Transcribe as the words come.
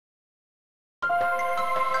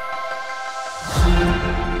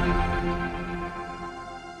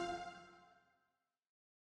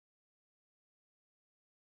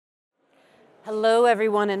Hello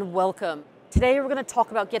everyone and welcome. Today we're going to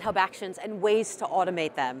talk about GitHub Actions and ways to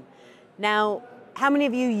automate them. Now, how many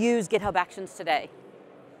of you use GitHub Actions today?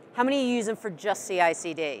 How many of you use them for just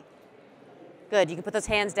CI/CD? Good, you can put those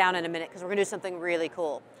hands down in a minute because we're going to do something really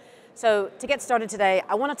cool. So to get started today,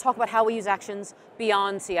 I want to talk about how we use actions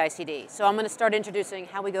beyond CI/CD. So I'm going to start introducing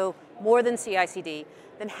how we go more than CI/CD,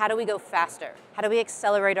 then how do we go faster? How do we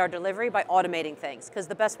accelerate our delivery by automating things? Because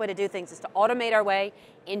the best way to do things is to automate our way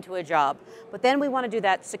into a job. But then we want to do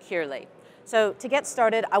that securely. So to get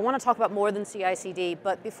started, I want to talk about more than CI/CD,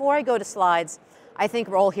 but before I go to slides, I think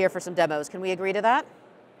we're all here for some demos. Can we agree to that?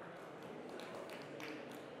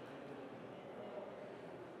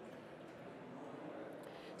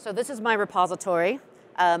 So this is my repository.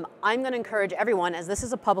 I'm going to encourage everyone, as this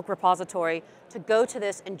is a public repository, to go to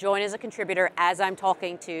this and join as a contributor as I'm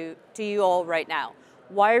talking to you all right now.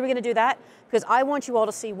 Why are we going to do that? Because I want you all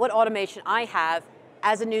to see what automation I have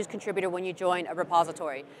as a news contributor when you join a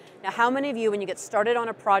repository. Now, how many of you, when you get started on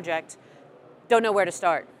a project, don't know where to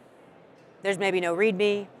start? There's maybe no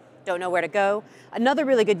README, don't know where to go. Another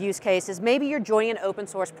really good use case is maybe you're joining an open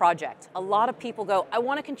source project. A lot of people go, I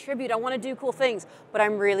want to contribute, I want to do cool things, but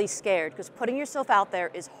I'm really scared because putting yourself out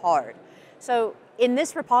there is hard. So in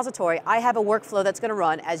this repository, I have a workflow that's going to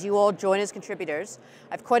run as you all join as contributors.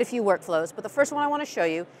 I have quite a few workflows, but the first one I want to show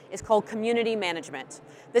you is called community management.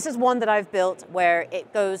 This is one that I've built where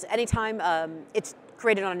it goes anytime it's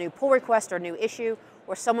created on a new pull request or a new issue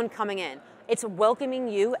or someone coming in. It's welcoming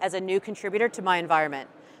you as a new contributor to my environment.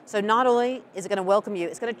 So not only is it going to welcome you,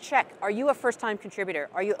 it's going to check, are you a first-time contributor?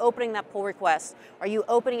 Are you opening that pull request? Are you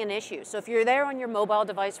opening an issue? So if you're there on your mobile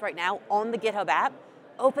device right now on the GitHub app,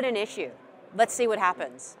 open an issue. Let's see what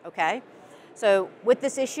happens, okay? So with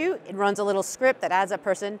this issue, it runs a little script that adds that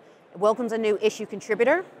person, it welcomes a new issue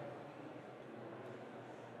contributor,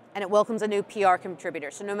 and it welcomes a new PR contributor.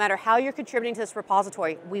 So no matter how you're contributing to this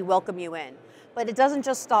repository, we welcome you in. But it doesn't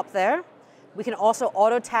just stop there. We can also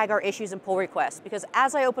auto tag our issues and pull requests, because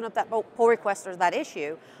as I open up that pull request or that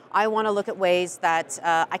issue, I want to look at ways that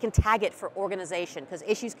I can tag it for organization, because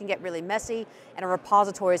issues can get really messy and our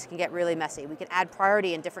repositories can get really messy. We can add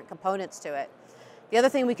priority and different components to it. The other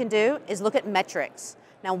thing we can do is look at metrics.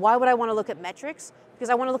 Now, why would I want to look at metrics? Because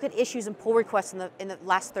I want to look at issues and pull requests in the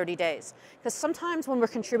last 30 days. Because sometimes when we're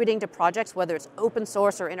contributing to projects, whether it's open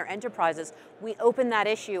source or inner enterprises, we open that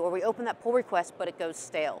issue or we open that pull request, but it goes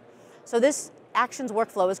stale. So this actions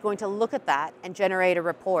workflow is going to look at that and generate a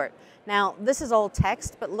report. Now, this is all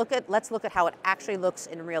text, but let's look at how it actually looks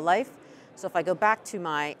in real life. So if I go back to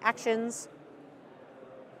my actions,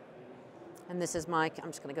 and this is I'm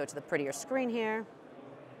just going to go to the prettier screen here.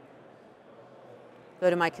 Go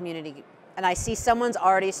to my community, and I see someone's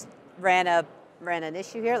already ran an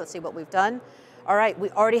issue here. Let's see what we've done. All right, we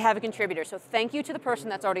already have a contributor. So thank you to the person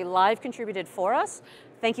that's already live contributed for us.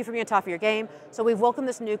 Thank you for being on top of your game. So we've welcomed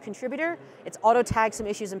this new contributor. It's auto-tagged some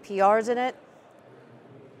issues and PRs in it.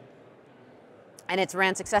 And it's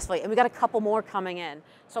ran successfully. And we got a couple more coming in.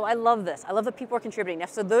 So I love this. I love that people are contributing. Now,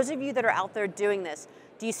 so those of you that are out there doing this,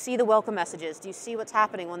 do you see the welcome messages? Do you see what's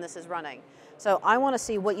happening when this is running? So I want to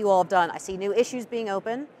see what you all have done. I see new issues being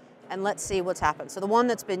open. And let's see what's happened. So the one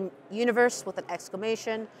that's been universe with an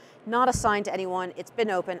exclamation, not assigned to anyone, it's been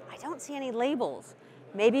open. I don't see any labels.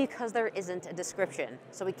 Maybe because there isn't a description.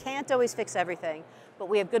 So we can't always fix everything, but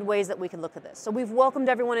we have good ways that we can look at this. So we've welcomed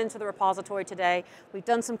everyone into the repository today. We've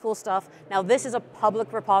done some cool stuff. Now this is a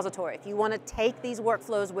public repository. If you want to take these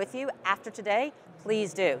workflows with you after today,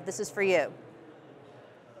 please do. This is for you.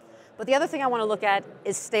 But the other thing I want to look at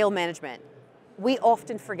is stale management. We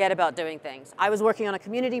often forget about doing things. I was working on a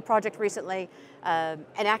community project recently, and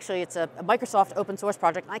actually it's a Microsoft open source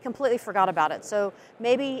project, and I completely forgot about it. So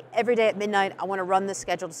maybe every day at midnight, I want to run this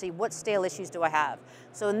schedule to see what stale issues do I have.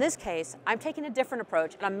 So in this case, I'm taking a different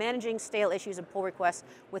approach, and I'm managing stale issues and pull requests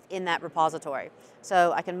within that repository.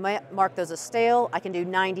 So I can mark those as stale. I can do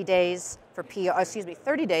 90 days for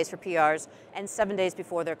 30 days for PRs, and 7 days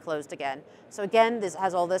before they're closed again. So again, this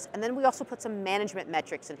has all this, and then we also put some management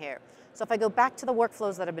metrics in here. So if I go back to the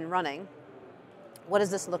workflows that have been running, what does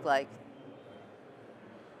this look like?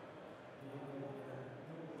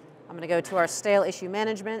 I'm going to go to our stale issue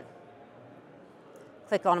management,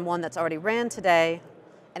 click on one that's already ran today,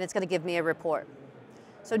 and it's going to give me a report.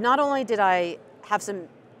 So not only did I have some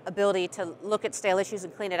ability to look at stale issues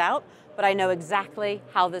and clean it out, but I know exactly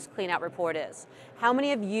how this clean out report is. How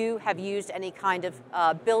many of you have used any kind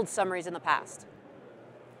of build summaries in the past?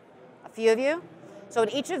 A few of you? So in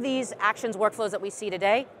each of these actions workflows that we see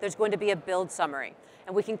today, there's going to be a build summary.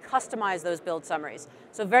 And we can customize those build summaries.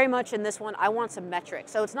 So very much in this one, I want some metrics.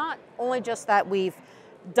 So it's not only just that we've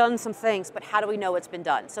done some things, but how do we know it's been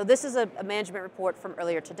done? So this is a management report from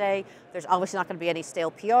earlier today. There's obviously not going to be any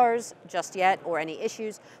stale PRs just yet or any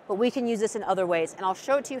issues, but we can use this in other ways, and I'll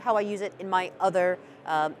show it to you how I use it in my other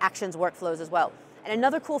actions workflows as well. And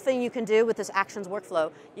another cool thing you can do with this actions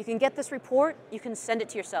workflow, you can get this report, you can send it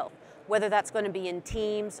to yourself, whether that's going to be in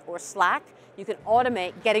Teams or Slack. You can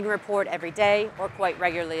automate getting a report every day or quite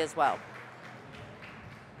regularly as well.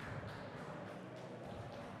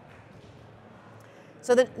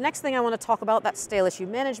 So the next thing I want to talk about, that's stale issue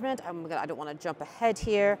management. I don't want to jump ahead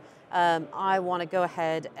here. I want to go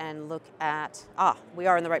ahead and look at, we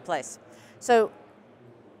are in the right place. So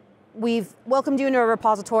we've welcomed you into a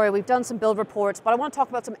repository, we've done some build reports, but I want to talk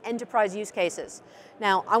about some enterprise use cases.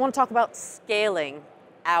 Now, I want to talk about scaling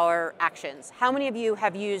our actions. How many of you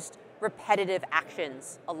have used repetitive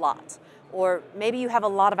actions a lot? Or maybe you have a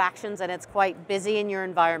lot of actions and it's quite busy in your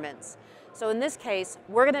environments. So in this case,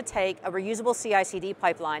 we're going to take a reusable CI/CD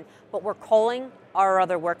pipeline, but we're calling our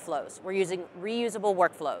other workflows. We're using reusable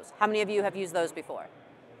workflows. How many of you have used those before?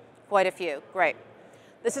 Quite a few, great.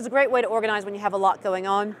 This is a great way to organize when you have a lot going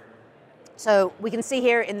on. So we can see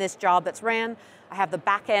here in this job that's ran, I have the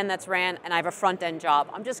back end that's ran, and I have a front end job.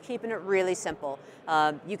 I'm just keeping it really simple.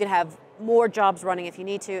 You can have more jobs running if you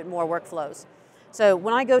need to, and more workflows. So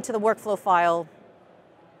when I go to the workflow file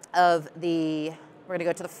of we're going to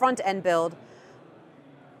go to the front end build.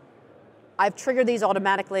 I've triggered these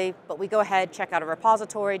automatically, but we go ahead, check out a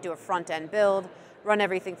repository, do a front end build, run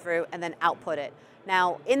everything through, and then output it.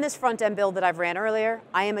 Now, in this front end build that I've ran earlier,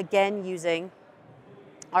 I am again using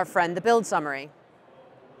our friend, the build summary.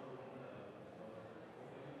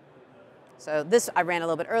 So this I ran a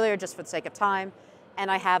little bit earlier just for the sake of time, and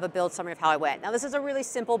I have a build summary of how I went. Now this is a really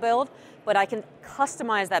simple build, but I can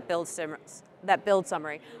customize that build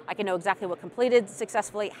summary. I can know exactly what completed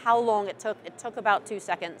successfully, how long it took. It took about 2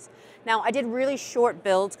 seconds. Now I did really short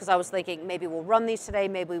builds because I was thinking maybe we'll run these today,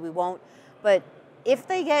 maybe we won't. But if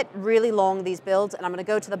they get really long, these builds, and I'm going to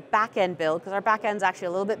go to the back end build because our back end's actually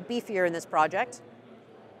a little bit beefier in this project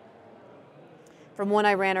from one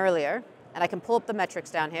I ran earlier, and I can pull up the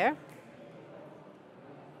metrics down here.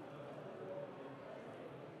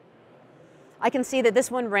 I can see that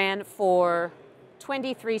this one ran for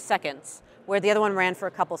 23 seconds, where the other one ran for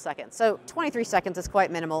a couple seconds. So 23 seconds is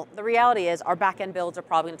quite minimal. The reality is our back-end builds are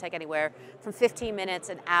probably going to take anywhere from 15 minutes,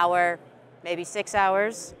 an hour, maybe 6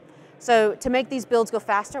 hours. So to make these builds go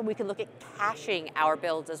faster, we can look at caching our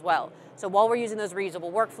builds as well. So while we're using those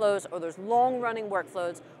reusable workflows or those long-running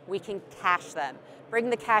workflows, we can cache them. Bring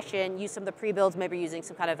the cache in, use some of the pre-builds, maybe using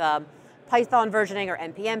some kind of Python versioning or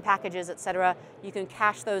NPM packages, et cetera. You can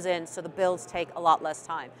cache those in so the builds take a lot less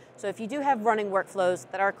time. So if you do have running workflows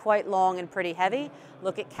that are quite long and pretty heavy,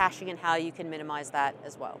 look at caching and how you can minimize that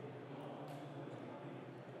as well.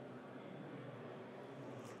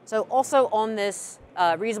 So also on this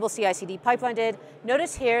reusable CI/CD pipeline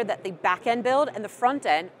notice here that the back-end build and the front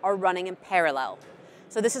end are running in parallel.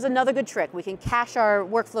 So this is another good trick. We can cache our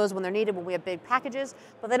workflows when they're needed when we have big packages,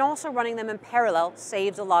 but then also running them in parallel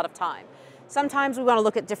saves a lot of time. Sometimes we want to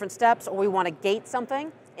look at different steps or we want to gate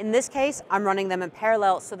something. In this case, I'm running them in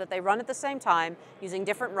parallel so that they run at the same time using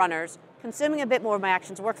different runners, consuming a bit more of my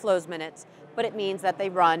actions workflows minutes, but it means that they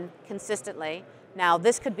run consistently. Now,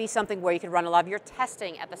 this could be something where you could run a lot of your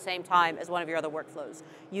testing at the same time as one of your other workflows.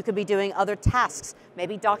 You could be doing other tasks,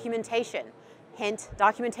 maybe documentation. Hint,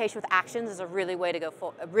 documentation with actions is a really good way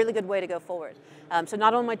to go forward. So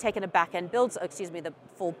not only am I taking a back-end build, the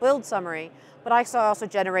full build summary, but I also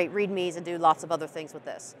generate readmes and do lots of other things with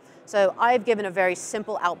this. So I've given a very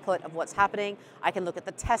simple output of what's happening. I can look at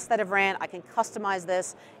the tests that have ran, I can customize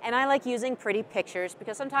this, and I like using pretty pictures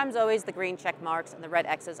because sometimes always the green check marks and the red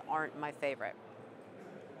X's aren't my favorite.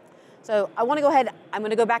 So I want to go ahead, I'm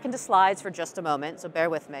going to go back into slides for just a moment, so bear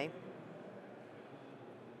with me.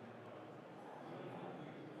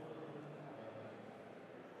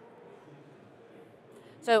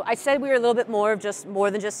 So I said we were a little bit more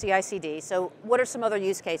than just CI/CD. So what are some other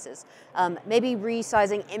use cases? Maybe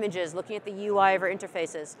resizing images, looking at the UI of our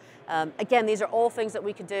interfaces. Again, these are all things that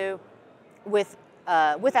we could do with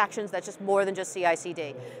actions that's just more than just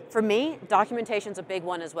CI/CD. For me, documentation's a big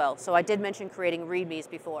one as well. So I did mention creating readmes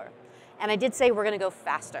before. And I did say we're going to go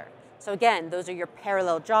faster. So again, those are your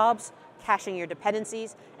parallel jobs, caching your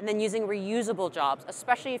dependencies, and then using reusable jobs,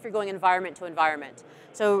 especially if you're going environment to environment.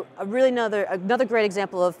 So another great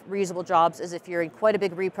example of reusable jobs is if you're in quite a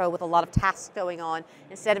big repo with a lot of tasks going on,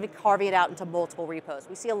 instead of carving it out into multiple repos.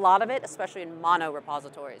 We see a lot of it, especially in mono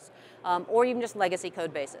repositories, or even just legacy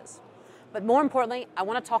code bases. But more importantly, I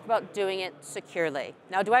want to talk about doing it securely.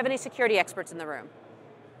 Now, do I have any security experts in the room?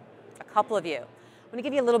 A couple of you. I'm going to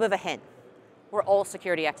give you a little bit of a hint. we're all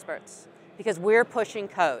security experts because we're pushing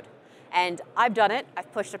code. And I've done it,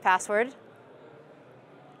 I've pushed a password.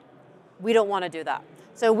 We don't want to do that.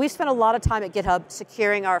 So we've spent a lot of time at GitHub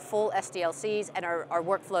securing our full SDLCs and our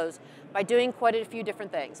workflows by doing quite a few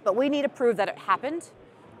different things. But we need to prove that it happened.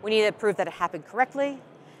 We need to prove that it happened correctly.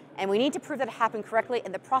 And we need to prove that it happened correctly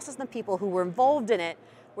and the process and the people who were involved in it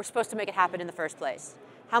were supposed to make it happen in the first place.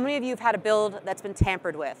 How many of you have had a build that's been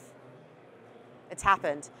tampered with? It's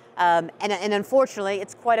happened. And unfortunately,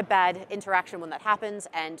 it's quite a bad interaction when that happens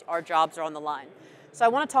and our jobs are on the line. So I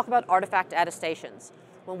want to talk about artifact attestations,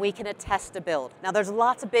 when we can attest a build. Now there's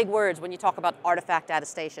lots of big words when you talk about artifact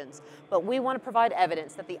attestations, but we want to provide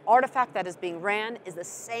evidence that the artifact that is being ran is the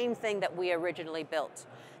same thing that we originally built,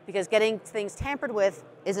 because getting things tampered with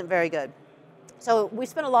isn't very good. So we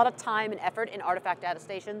spent a lot of time and effort in artifact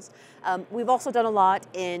attestations. We've also done a lot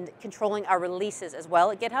in controlling our releases as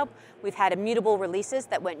well at GitHub. We've had immutable releases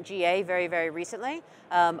that went GA very, very recently.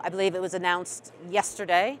 I believe it was announced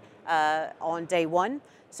yesterday on day 1.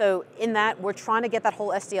 So in that, we're trying to get that whole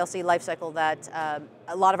SDLC lifecycle that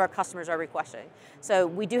a lot of our customers are requesting. So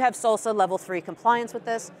we do have SLSA level 3 compliance with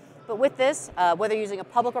this, but with this, whether you're using a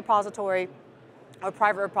public repository or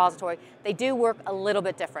private repository, they do work a little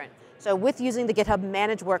bit different. So with using the GitHub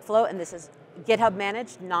managed workflow, and this is GitHub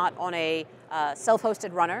managed, not on a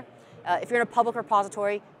self-hosted runner, if you're in a public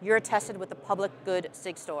repository, you're attested with the public good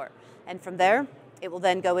SIG store. And from there, it will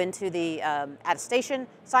then go into the attestation,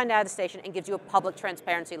 signed attestation, and gives you a public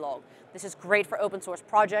transparency log. This is great for open source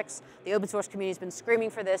projects. The open source community has been screaming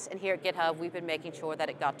for this, and here at GitHub, we've been making sure that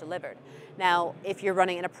it got delivered. Now, if you're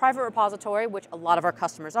running in a private repository, which a lot of our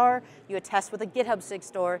customers are, you attest with a GitHub SIG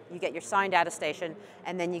store, you get your signed attestation,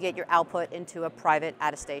 and then you get your output into a private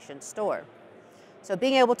attestation store. So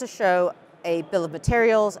being able to show a bill of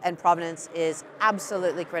materials and provenance is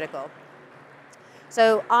absolutely critical.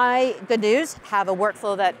 So good news, have a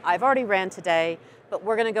workflow that I've already ran today, but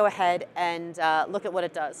we're going to go ahead and look at what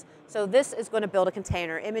it does. So this is going to build a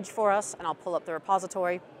container image for us, and I'll pull up the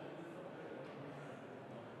repository.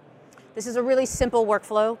 This is a really simple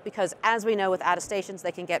workflow because, as we know with attestations,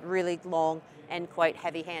 they can get really long and quite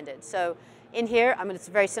heavy-handed. So in here, it's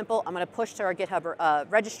very simple. I'm going to push to our GitHub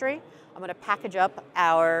registry. I'm going to package up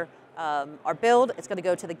our build. It's going to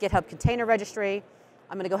go to the GitHub container registry.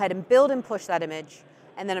 I'm going to go ahead and build and push that image,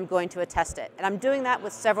 and then I'm going to attest it. And I'm doing that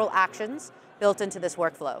with several actions built into this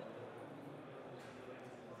workflow.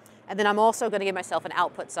 And then I'm also going to give myself an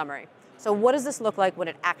output summary. So what does this look like when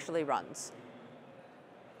it actually runs?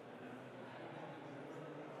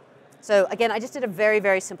 So again, I just did a very,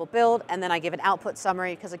 very simple build, and then I give an output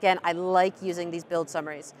summary, because again, I like using these build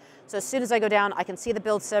summaries. So as soon as I go down, I can see the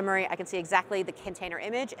build summary, I can see exactly the container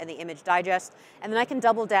image and the image digest, and then I can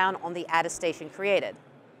double down on the attestation created.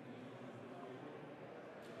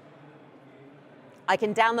 I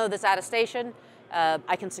can download this attestation,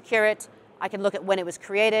 I can secure it, I can look at when it was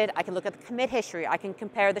created, I can look at the commit history, I can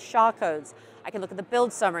compare the SHA codes, I can look at the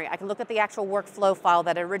build summary, I can look at the actual workflow file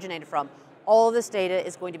that it originated from. All of this data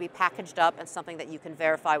is going to be packaged up and something that you can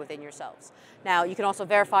verify within yourselves. Now, you can also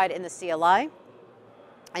verify it in the CLI,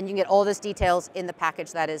 and you can get all this details in the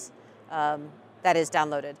package that is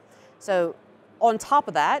downloaded. So on top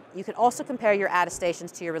of that, you can also compare your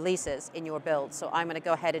attestations to your releases in your build. So I'm going to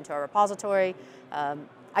go ahead into our repository.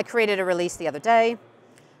 I created a release the other day,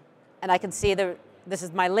 and I can see this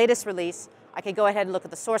is my latest release. I can go ahead and look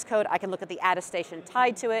at the source code. I can look at the attestation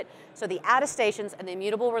tied to it. So the attestations and the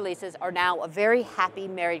immutable releases are now a very happy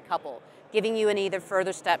married couple, giving you an either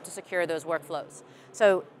further step to secure those workflows.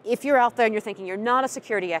 So if you're out there and you're thinking you're not a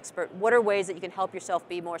security expert, what are ways that you can help yourself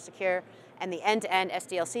be more secure? And the end-to-end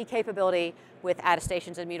SDLC capability with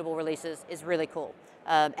attestations and immutable releases is really cool.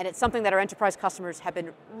 And it's something that our enterprise customers have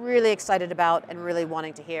been really excited about and really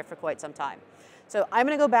wanting to hear for quite some time. So I'm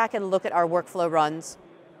going to go back and look at our workflow runs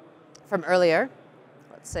from earlier.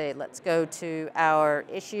 Let's go to our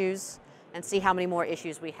issues and see how many more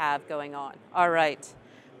issues we have going on. All right,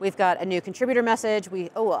 we've got a new contributor message.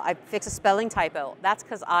 I fixed a spelling typo. That's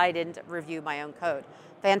because I didn't review my own code.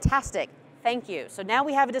 Fantastic, thank you. So now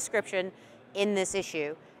we have a description in this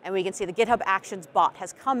issue, and we can see the GitHub Actions bot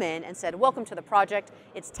has come in and said, welcome to the project.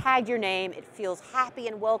 It's tagged your name. It feels happy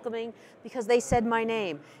and welcoming because they said my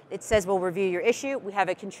name. It says we'll review your issue. We have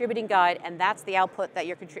a contributing guide, and that's the output that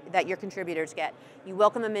your contributors get. You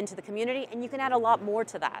welcome them into the community, and you can add a lot more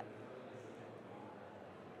to that.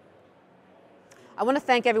 I want to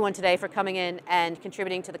thank everyone today for coming in and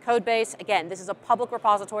contributing to the code base. Again, this is a public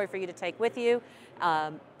repository for you to take with you.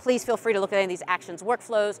 Please feel free to look at any of these actions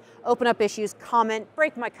workflows, open up issues, comment,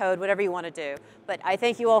 break my code, whatever you want to do. But I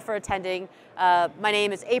thank you all for attending. My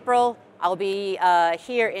name is April. I'll be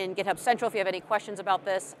here in GitHub Central if you have any questions about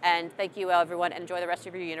this. And thank you, everyone, and enjoy the rest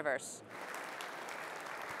of your universe.